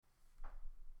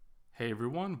Hey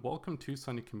everyone, welcome to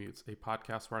Sunny Commutes, a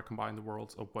podcast where I combine the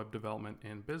worlds of web development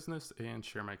and business and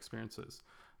share my experiences.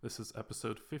 This is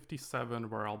episode 57,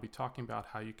 where I'll be talking about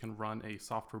how you can run a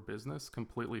software business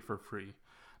completely for free.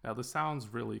 Now, this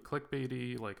sounds really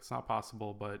clickbaity, like it's not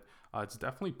possible, but it's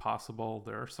definitely possible.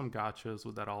 There are some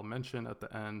gotchas that I'll mention at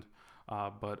the end,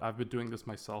 but I've been doing this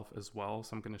myself as well,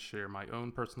 so I'm going to share my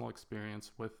own personal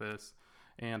experience with this.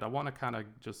 And I want to kind of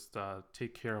just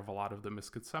take care of a lot of the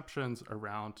misconceptions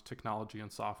around technology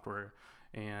and software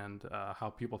and how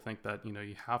people think that,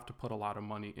 you have to put a lot of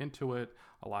money into it,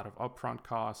 a lot of upfront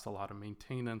costs, a lot of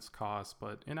maintenance costs.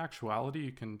 But in actuality,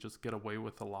 you can just get away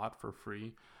with a lot for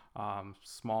free.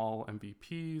 Small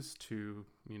MVPs to,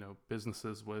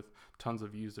 businesses with tons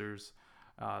of users.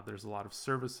 There's a lot of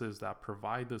services that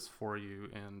provide this for you,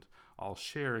 and I'll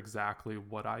share exactly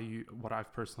what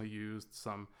I've personally used,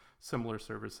 some similar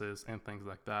services and things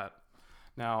like that.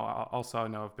 Now, also, I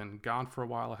know I've been gone for a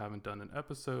while. I haven't done an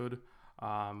episode,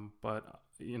 but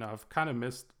I've kind of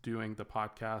missed doing the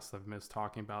podcast. I've missed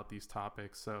talking about these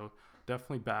topics, so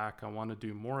definitely back. I want to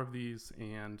do more of these,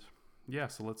 and yeah,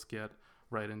 so let's get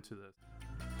right into this.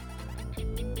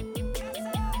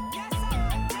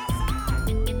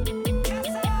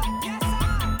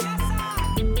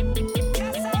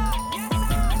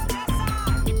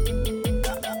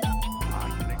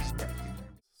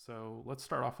 So let's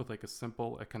start off with like a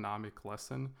simple economic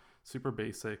lesson, super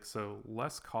basic. So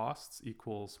less costs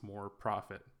equals more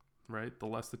profit, right? The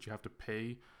less that you have to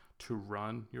pay to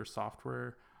run your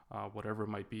software, whatever it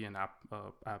might be, an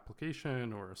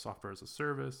application or a software as a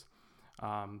service,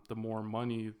 the more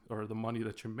money, or the money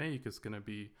that you make, is going to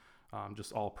be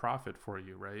just all profit for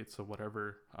you, right? So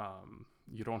whatever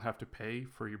you don't have to pay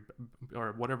for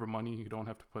or whatever money you don't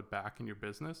have to put back in your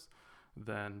business,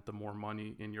 then the more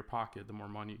money in your pocket, the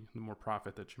more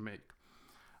profit that you make.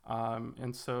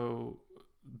 And so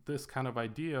this kind of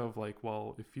idea of like,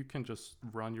 well, if you can just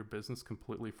run your business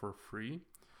completely for free,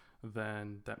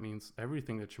 then that means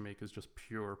everything that you make is just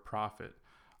pure profit.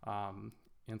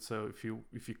 And so if you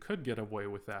could get away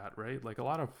with that, right? Like a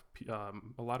lot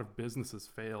of businesses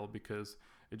fail because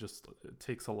it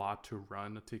takes a lot to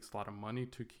run. It takes a lot of money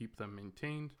to keep them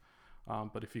maintained.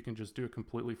 But if you can just do it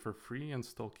completely for free and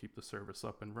still keep the service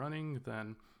up and running,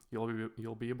 then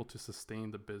you'll be able to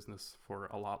sustain the business for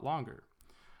a lot longer.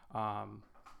 And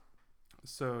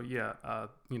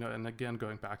again,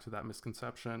 going back to that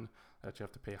misconception that you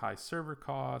have to pay high server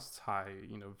costs, high,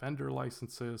 vendor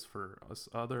licenses for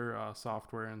other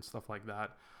software and stuff like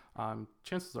that.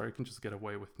 Chances are you can just get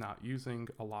away with not using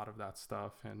a lot of that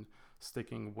stuff and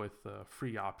sticking with the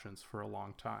free options for a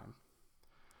long time.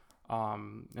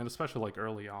 And especially like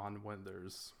early on, when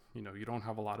there's, you don't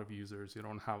have a lot of users, you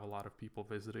don't have a lot of people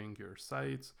visiting your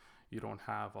sites, you don't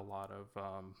have a lot of,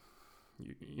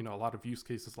 a lot of use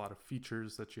cases, a lot of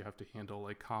features that you have to handle,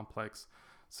 like complex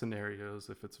scenarios.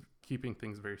 If it's keeping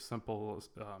things very simple,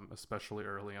 especially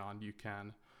early on, you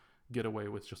can get away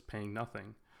with just paying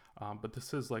nothing. But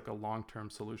this is like a long-term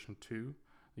solution too.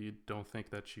 You don't think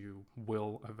that you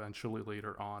will eventually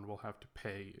later on will have to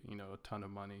pay, a ton of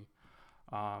money.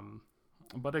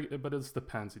 But it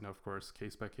depends, of course,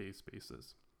 case by case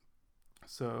basis.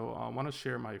 So I want to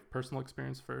share my personal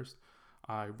experience first.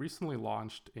 I recently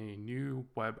launched a new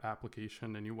web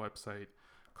application, a new website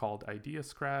called Idea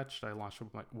Scratch. I launched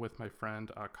with my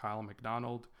friend Kyle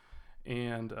McDonald,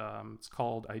 and it's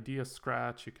called Idea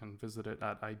Scratch. You can visit it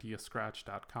at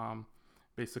ideascratch.com.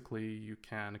 Basically, you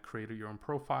can create your own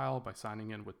profile by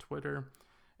signing in with Twitter,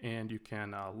 and you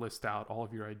can list out all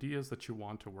of your ideas that you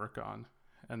want to work on.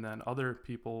 And then other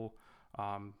people,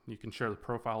 you can share the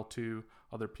profile to.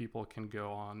 Other people can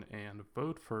go on and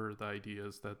vote for the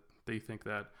ideas that they think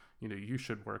that you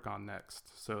should work on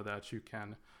next, so that you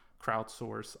can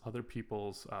crowdsource other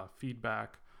people's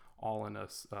feedback all in a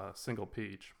single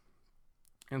page.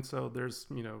 And so there's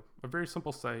a very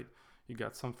simple site. You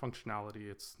got some functionality.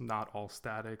 It's not all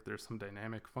static. There's some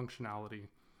dynamic functionality.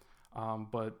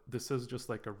 But this is just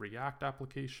like a React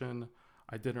application.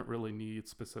 I didn't really need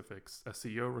specific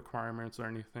SEO requirements or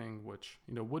anything, which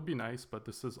would be nice, but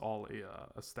this is all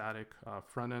a static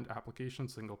front-end application,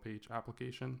 single page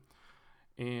application.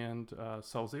 And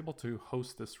so I was able to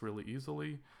host this really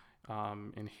easily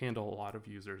and handle a lot of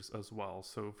users as well.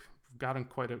 So I've gotten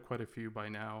quite a few by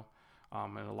now,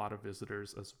 and a lot of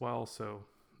visitors as well. So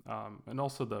and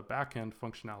also the backend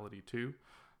functionality too.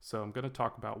 So I'm going to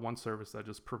talk about one service that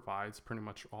just provides pretty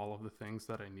much all of the things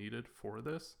that I needed for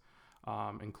this.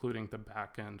 Including the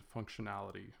backend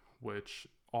functionality, which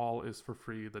all is for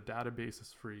free. The database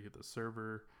is free. The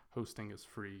server hosting is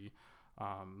free.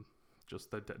 Just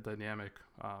the dynamic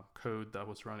code that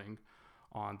was running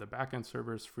on the backend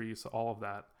server is free. So all of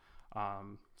that.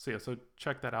 So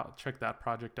check that out. Check that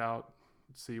project out.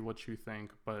 See what you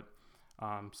think. But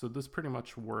so this pretty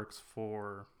much works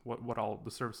for what all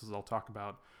the services I'll talk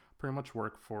about. Pretty much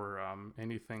work for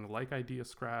anything like Idea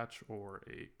Scratch or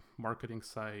a marketing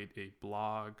site, a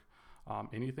blog,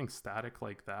 anything static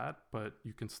like that. But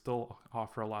you can still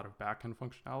offer a lot of backend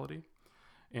functionality.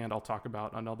 And I'll talk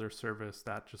about another service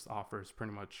that just offers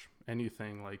pretty much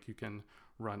anything. Like you can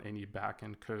run any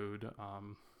backend code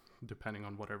depending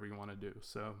on whatever you want to do.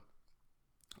 So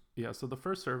yeah, so the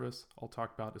first service I'll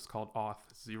talk about is called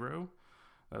Auth0.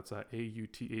 That's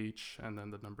AUTH and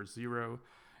then the number 0.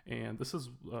 And this is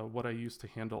what I use to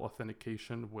handle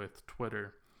authentication with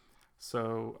Twitter.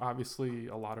 So obviously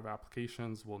a lot of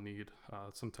applications will need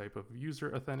some type of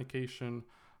user authentication.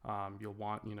 You'll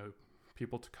want,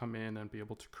 people to come in and be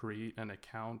able to create an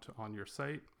account on your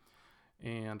site.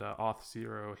 And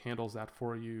Auth0 handles that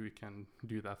for you. You can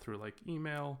do that through like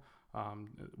email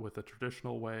with a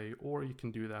traditional way, or you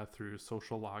can do that through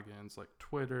social logins like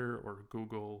Twitter or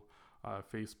Google,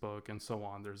 Facebook, and so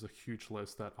on. There's a huge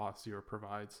list that Auth0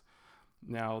 provides.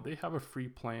 Now they have a free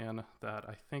plan that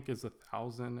I think is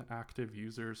 1,000 active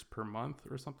users per month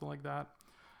or something like that.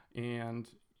 And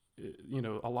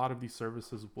a lot of these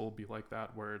services will be like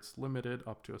that, where it's limited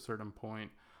up to a certain point,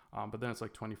 but then it's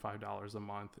like $25 a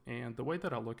month. And the way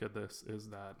that I look at this is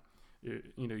that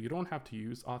you don't have to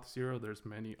use Auth0. There's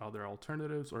many other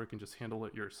alternatives, or you can just handle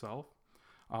it yourself.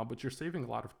 But you're saving a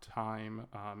lot of time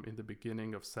in the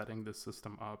beginning of setting this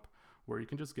system up, where you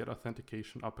can just get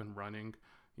authentication up and running,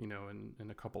 in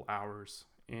a couple hours.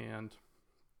 And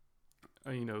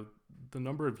the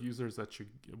number of users that you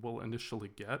will initially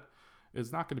get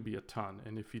is not going to be a ton.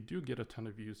 And if you do get a ton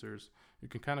of users, you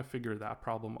can kind of figure that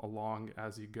problem along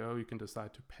as you go. You can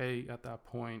decide to pay at that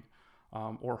point,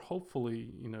 or hopefully,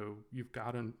 you've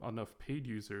gotten enough paid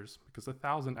users, because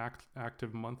 1,000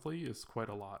 active monthly is quite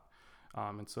a lot.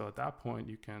 And so at that point,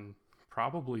 you can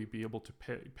probably be able to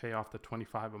pay off the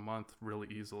 $25 a month really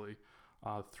easily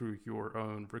through your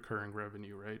own recurring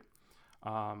revenue, right?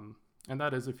 And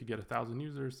that is if you get 1,000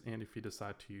 users and if you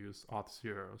decide to use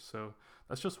Auth0. So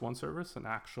that's just one service. And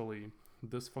actually,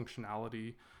 this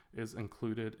functionality is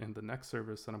included in the next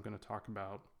service that I'm going to talk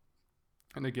about.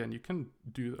 And again, you can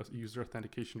do user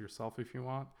authentication yourself if you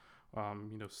want,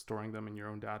 storing them in your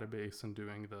own database and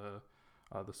doing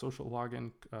the social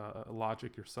login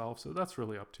logic yourself. So that's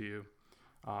really up to you.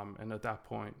 And at that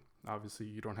point, obviously,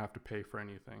 you don't have to pay for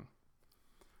anything.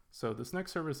 So this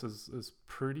next service is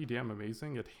pretty damn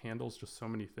amazing. It handles just so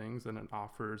many things, and it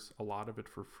offers a lot of it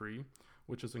for free,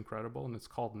 which is incredible. And it's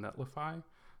called Netlify.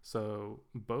 So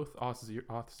both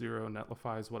Auth0 and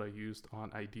Netlify is what I used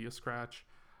on Idea Scratch.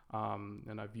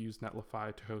 And I've used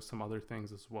Netlify to host some other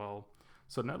things as well.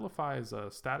 So Netlify is a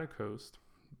static host.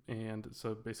 And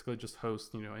so basically just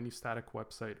hosts, any static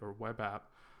website or web app,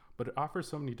 but it offers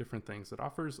so many different things. It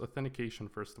offers authentication,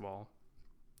 first of all.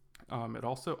 It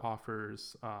also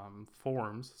offers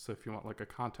forms. So if you want like a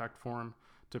contact form,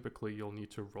 typically you'll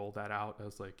need to roll that out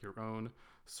as like your own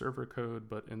server code.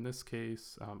 But in this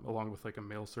case, along with like a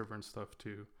mail server and stuff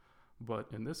too. But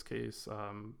in this case,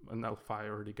 Netlify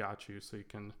already got you. So you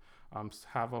can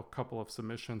have a couple of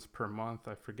submissions per month.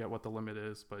 I forget what the limit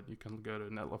is, but you can go to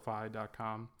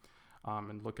netlify.com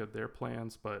and look at their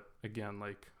plans. But again,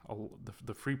 like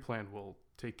the free plan will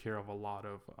take care of a lot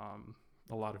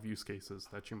of use cases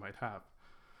that you might have.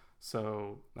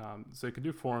 So you can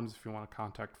do forms if you want a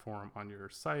contact form on your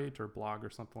site or blog or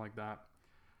something like that.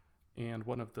 And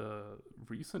one of the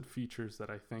recent features that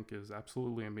I think is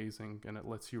absolutely amazing, and it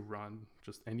lets you run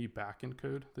just any backend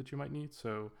code that you might need.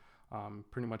 So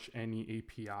pretty much any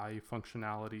API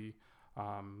functionality,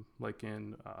 like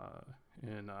in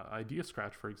Idea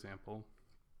Scratch, for example,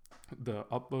 the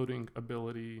uploading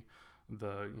ability,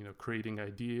 the creating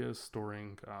ideas,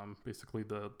 storing basically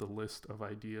the list of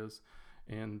ideas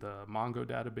in the Mongo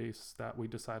database that we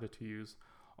decided to use.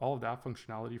 All of that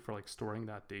functionality for like storing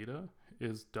that data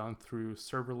is done through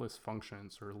serverless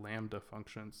functions or Lambda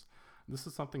functions. This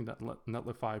is something that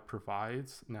Netlify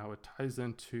provides. Now it ties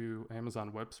into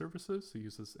Amazon Web Services. It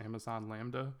uses Amazon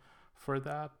Lambda for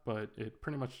that, but it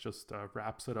pretty much just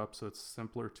wraps it up so it's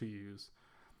simpler to use.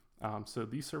 So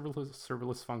these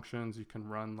serverless functions, you can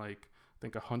run like, I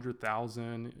think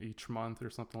 100,000 each month or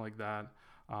something like that,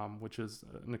 which is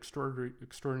an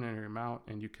extraordinary amount.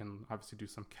 And you can obviously do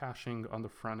some caching on the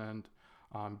front end.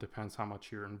 Depends how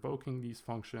much you're invoking these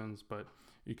functions, but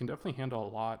you can definitely handle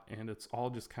a lot. And it's all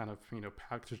just kind of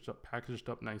packaged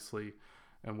up nicely,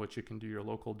 in which you can do your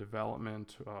local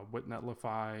development with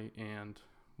Netlify. And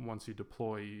once you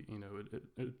deploy,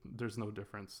 there's no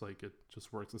difference. Like it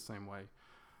just works the same way.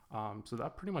 So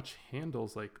that pretty much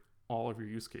handles like all of your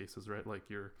use cases, right? Like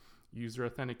your user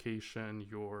authentication,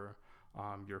 your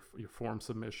form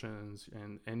submissions,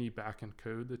 and any backend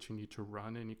code that you need to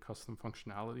run any custom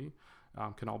functionality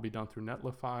can all be done through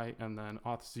Netlify. And then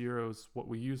Auth0 is what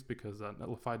we use because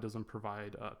Netlify doesn't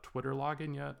provide a Twitter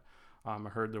login yet. I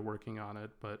heard they're working on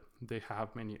it, but they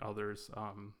have many others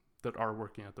that are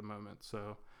working at the moment.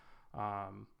 So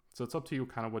it's up to you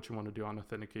kind of what you want to do on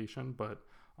authentication, but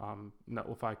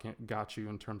Netlify got you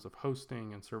in terms of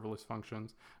hosting and serverless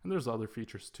functions. And there's other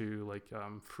features too, like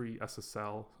free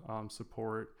SSL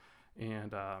support.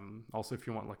 And also if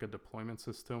you want like a deployment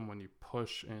system, when you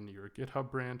push in your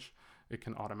GitHub branch, it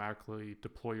can automatically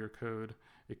deploy your code.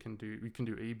 You can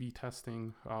do A/B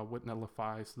testing with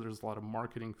Netlify. So there's a lot of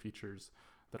marketing features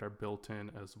that are built in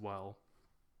as well.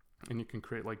 And you can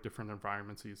create like different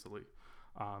environments easily.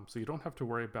 So you don't have to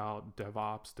worry about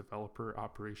DevOps, developer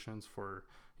operations for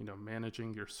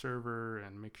managing your server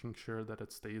and making sure that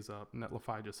it stays up.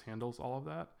 Netlify just handles all of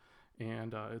that,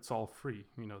 and it's all free.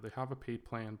 They have a paid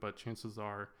plan, but chances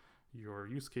are your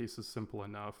use case is simple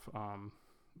enough.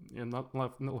 And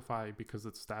Netlify, because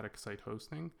it's static site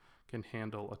hosting, can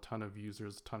handle a ton of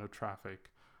users, a ton of traffic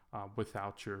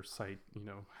without your site,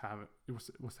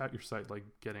 without your site like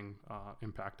getting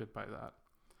impacted by that.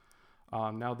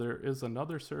 Now there is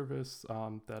another service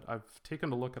that I've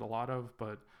taken a look at a lot of,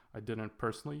 but I didn't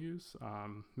personally use.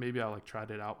 Maybe I like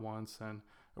tried it out once and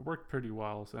it worked pretty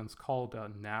well. And it's called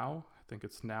Now. I think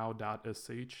it's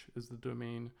now.sh is the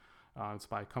domain. It's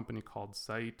by a company called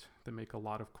Zeit. They make a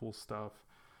lot of cool stuff.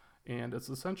 And it's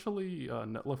essentially a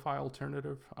Netlify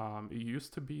alternative. It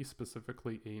used to be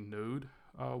specifically a Node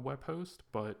web host,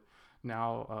 but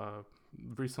now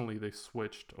recently they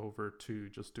switched over to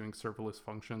just doing serverless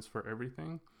functions for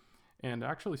everything. And it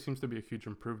actually seems to be a huge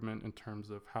improvement in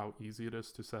terms of how easy it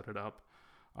is to set it up.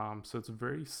 So it's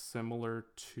very similar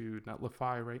to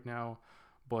Netlify right now,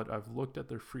 but I've looked at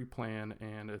their free plan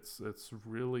and it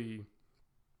really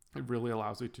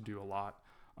allows you to do a lot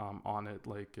on it.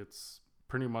 Like it's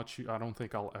pretty much, I don't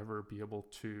think I'll ever be able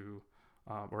to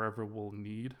or ever will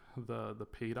need the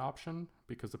paid option,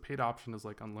 because the paid option is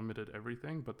like unlimited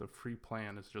everything, but the free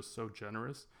plan is just so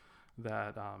generous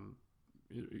that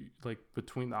like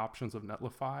between the options of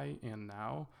Netlify and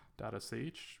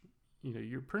now.sh,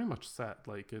 you're pretty much set.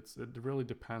 Like it really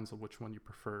depends on which one you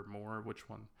prefer more, which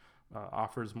one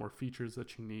offers more features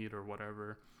that you need or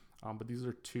whatever. But these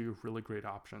are two really great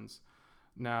options.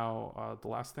 Now, the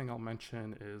last thing I'll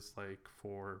mention is like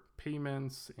for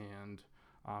payments and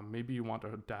maybe you want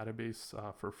a database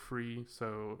for free.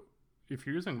 So if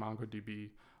you're using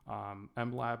MongoDB,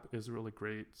 MLab is really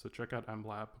great. So check out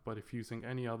MLab. But if you're using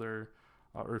any other,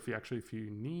 or if you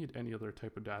need any other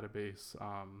type of database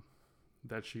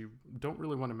that you don't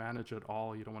really want to manage at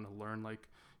all, you don't want to learn like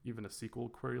even a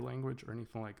SQL query language or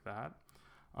anything like that.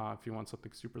 If you want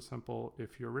something super simple,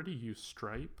 if you already use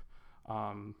Stripe,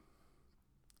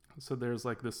 so there's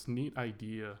like this neat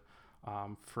idea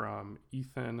from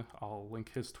Ethan. I'll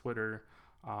link his Twitter.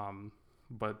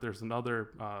 But there's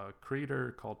another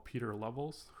creator called Peter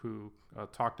Levels who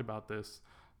talked about this,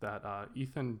 that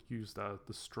Ethan used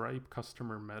the Stripe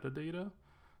customer metadata.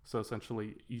 So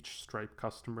essentially each Stripe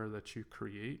customer that you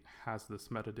create has this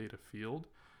metadata field,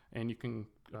 and you can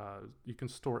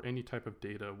store any type of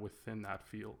data within that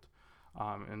field.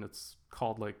 And it's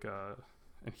called like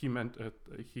and he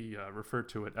referred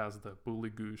to it as the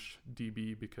Bulligoosh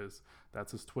DB because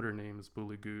that's his Twitter name is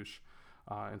Bulligoosh.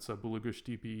 And so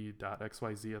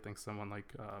bulligoosh.db.xyz, I think someone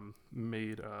like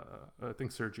I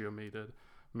think Sergio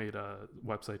made a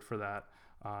website for that,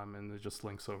 and it just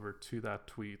links over to that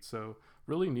tweet. So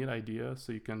really neat idea.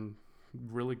 So you can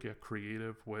really get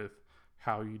creative with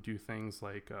how you do things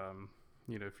like,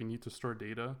 if you need to store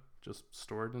data, just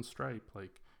store it in Stripe.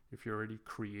 Like if you're already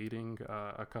creating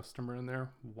a customer in there,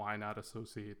 why not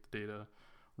associate the data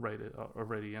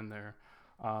already in there?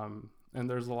 And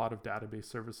there's a lot of database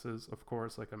services, of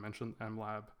course, like I mentioned,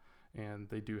 MLab, and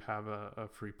they do have a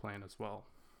free plan as well.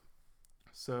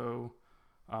 So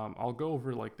I'll go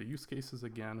over like the use cases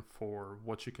again for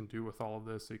what you can do with all of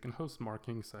this. So you can host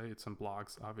marketing sites and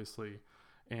blogs, obviously.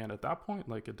 And at that point,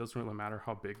 like it doesn't really matter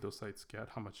how big those sites get,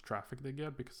 how much traffic they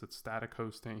get, because it's static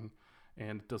hosting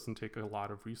and it doesn't take a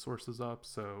lot of resources up.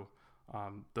 So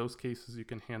those cases you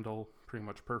can handle pretty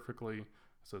much perfectly.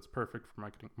 So it's perfect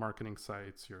for marketing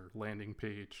sites, your landing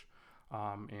page,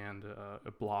 and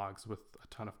blogs with a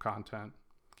ton of content.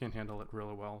 Can handle it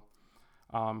really well.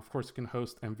 Of course, you can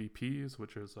host MVPs,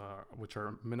 which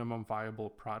are minimum viable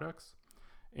products,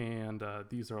 and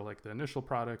these are like the initial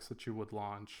products that you would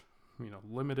launch.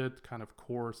 Limited kind of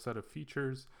core set of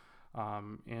features,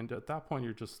 And at that point,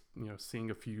 you're just, seeing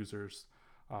if users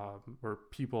or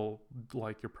people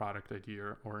like your product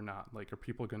idea or not. Like, are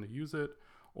people going to use it,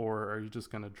 or are you just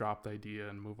going to drop the idea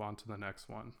and move on to the next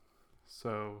one?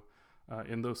 So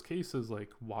in those cases,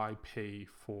 like, why pay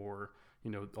for,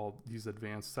 all these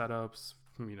advanced setups,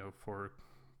 for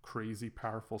crazy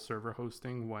powerful server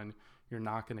hosting when you're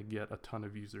not going to get a ton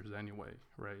of users anyway,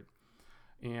 right?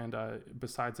 And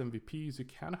besides MVPs, you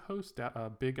can host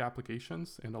big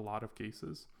applications in a lot of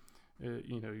cases.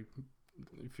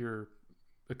 If you're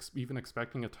even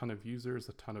expecting a ton of users,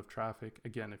 a ton of traffic,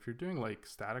 again, if you're doing like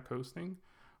static hosting,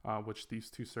 which these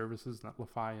two services,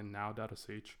 Netlify and Now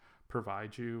DataStage,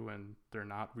 provide you, and they're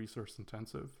not resource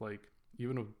intensive, like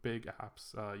even with big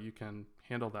apps, you can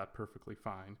handle that perfectly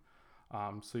fine.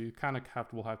 So you kind of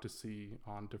will have to see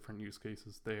on different use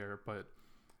cases there, but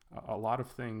a lot of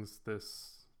things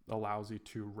this allows you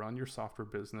to run your software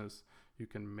business. You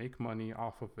can make money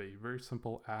off of a very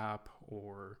simple app,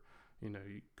 or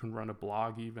you can run a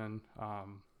blog even,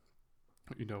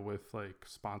 with like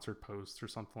sponsored posts or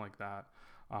something like that,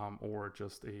 or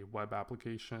just a web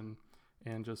application,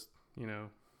 and just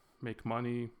make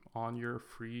money on your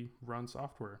free run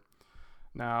software.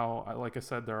 Now, like I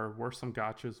said, there were some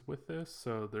gotchas with this.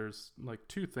 So there's like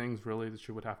two things really that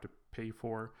you would have to pay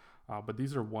for, but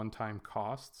these are one-time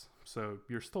costs. So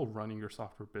you're still running your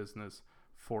software business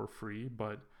for free,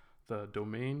 but the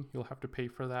domain, you'll have to pay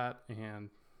for that, and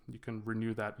you can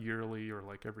renew that yearly or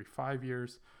like every 5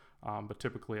 years. But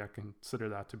typically I consider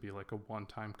that to be like a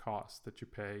one-time cost that you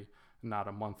pay, not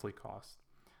a monthly cost.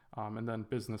 And then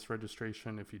business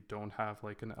registration, if you don't have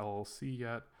like an LLC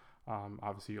yet,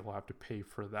 obviously you'll have to pay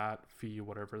for that fee,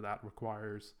 whatever that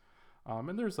requires.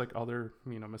 And there's like other,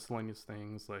 miscellaneous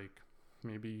things, like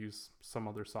maybe use some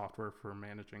other software for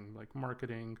managing like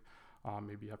marketing.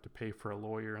 Maybe you have to pay for a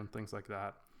lawyer and things like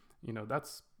that.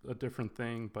 That's a different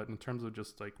thing, but in terms of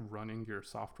just like running your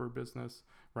software business,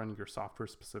 running your software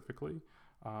specifically,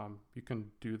 you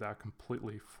can do that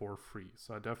completely for free.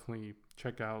 So I definitely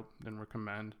check out and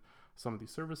recommend some of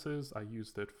these services. I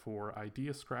used it for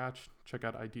Idea Scratch. Check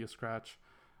out Idea Scratch,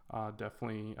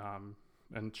 definitely,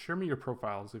 and share me your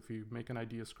profiles. If you make an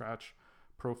Idea Scratch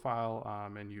profile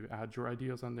and you add your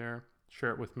ideas on there,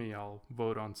 share it with me. I'll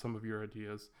vote on some of your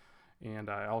ideas.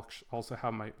 And I'll also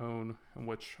have my own,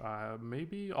 which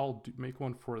maybe I'll make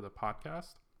one for the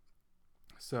podcast.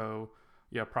 So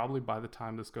yeah, probably by the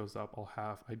time this goes up, I'll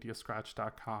have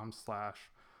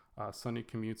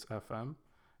ideascratch.com/sunnycommutesfm,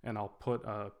 and I'll put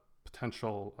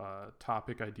potential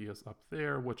topic ideas up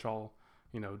there, which I'll,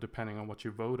 depending on what you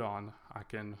vote on, I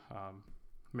can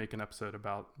make an episode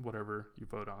about whatever you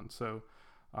vote on. So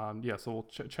so we'll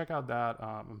check out that.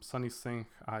 I'm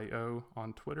SunnySync.io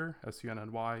on Twitter,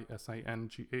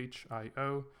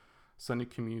 SUNNYSINGHIO.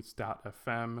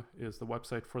 SunnyCommutes.fm is the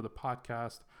website for the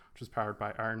podcast, which is powered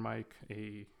by Iron Mike,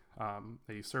 a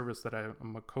service that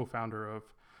I'm a co-founder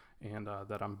of and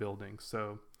that I'm building.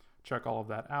 So check all of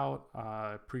that out.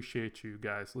 I appreciate you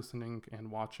guys listening and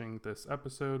watching this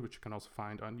episode, which you can also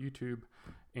find on YouTube.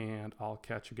 And I'll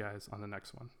catch you guys on the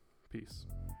next one. Peace.